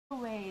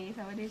way,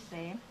 somebody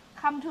say.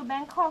 Come to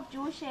Bangkok,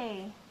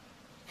 Juche.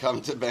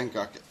 Come to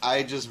Bangkok.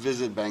 I just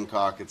visit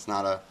Bangkok. It's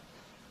not a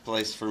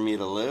place for me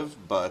to live,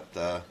 but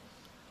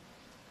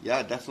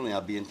yeah, definitely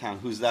I'll be in town.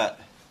 Who's that?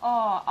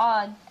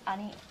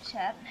 Ani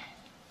chat.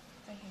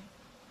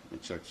 Let me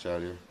check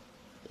chat here.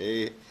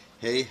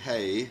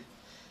 Hey,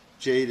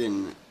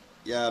 Jaden.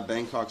 Yeah,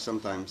 Bangkok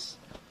sometimes.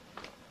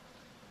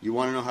 You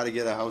want to know how to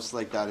get a house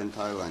like that in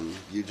Thailand?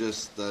 You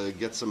just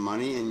get some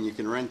money and you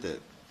can rent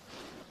it.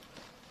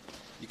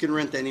 You can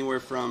rent anywhere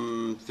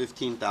from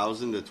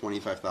 15,000 to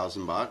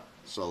 25,000 baht.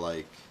 So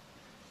like,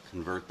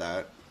 convert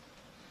that,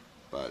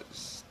 but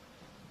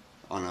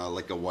on a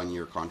like a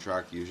 1-year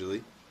contract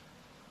usually.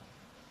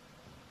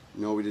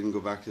 No, we didn't go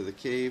back to the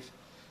cave.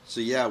 So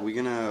yeah, we're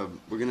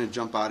gonna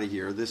jump out of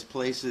here. This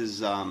place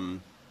is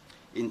in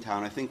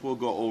town. I think we'll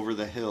go over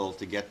the hill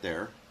to get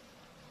there.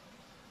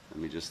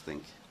 Let me just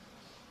think.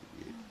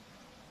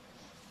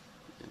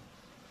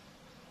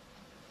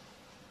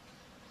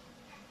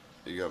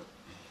 There you go.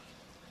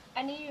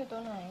 อันนี้อยู่ตร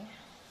งไหน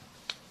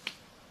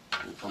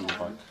On the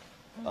bike.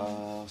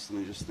 So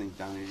let me just think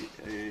down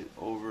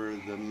over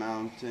the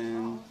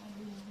mountain.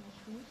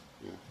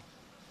 Yeah.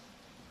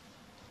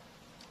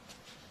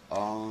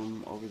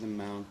 Over the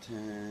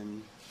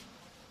mountain,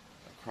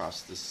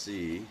 across the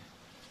sea,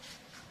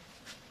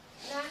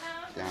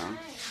 down,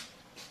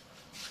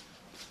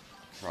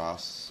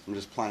 across. I'm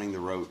just planning the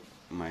route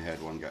in my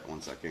head.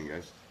 One second,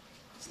 guys.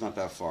 It's not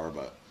that far,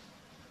 but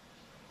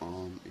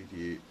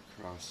 88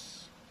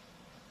 across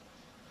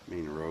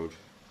main road.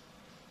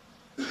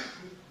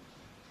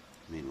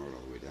 Main road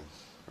all the way down,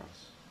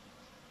 across.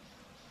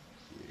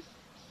 88.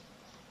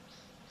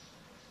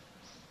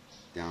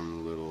 Down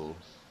a little.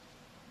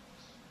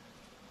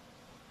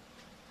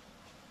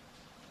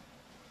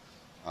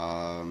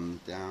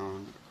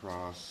 Down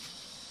across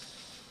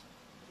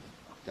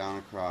the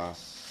other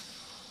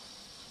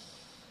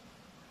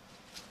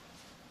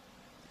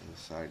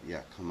side.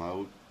 Yeah, come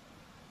out,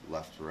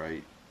 left,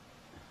 right,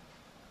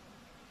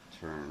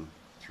 turn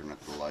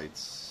up the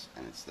lights,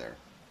 and it's there.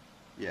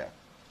 Yeah,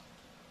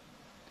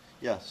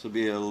 so it'll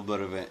be a little bit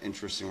of an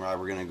interesting ride.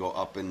 We're gonna go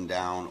up and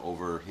down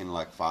over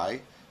Hinlak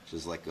Phai, which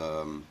is like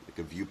a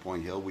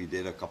viewpoint hill we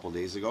did a couple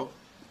days ago.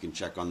 You can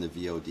check on the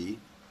VOD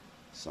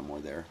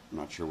somewhere there. I'm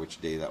not sure which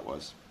day that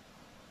was.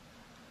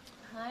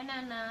 Hi,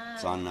 Nana.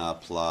 It's on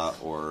Pla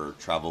or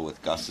Travel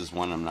with Gus's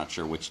one. I'm not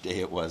sure which day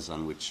it was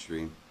on which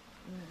stream.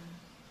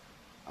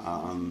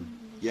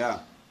 Yeah,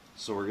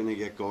 so we're gonna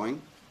get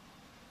going.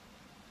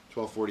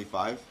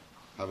 12:45.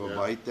 Have a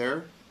bite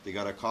there. They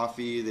got a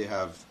coffee. They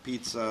have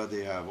pizza.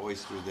 They have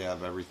oysters. They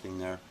have everything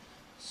there.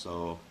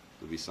 So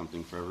there'll be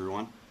something for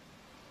everyone.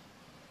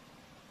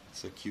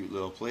 It's a cute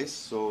little place.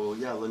 So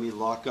yeah, let me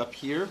lock up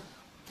here.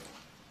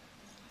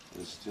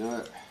 Let's do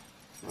it.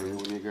 Let me know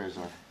when you guys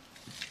are.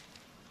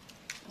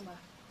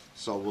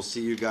 So we'll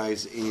see you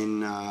guys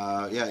in,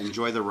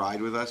 enjoy the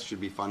ride with us.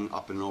 Should be fun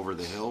up and over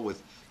the hill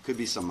with, could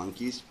be some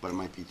monkeys, but it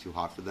might be too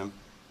hot for them.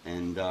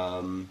 And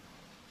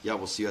yeah,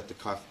 we'll see you at the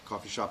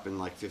coffee shop in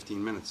like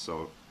 15 minutes.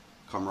 So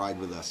come ride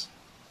with us.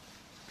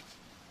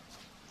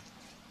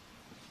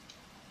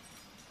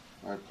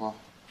 All right, Paul,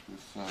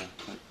 let's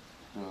take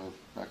the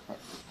backpack.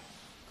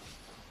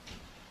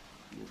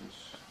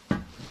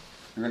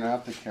 You're gonna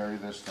have to carry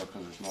this stuff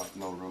because there's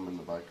no room in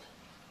the bike.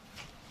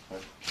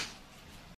 Okay.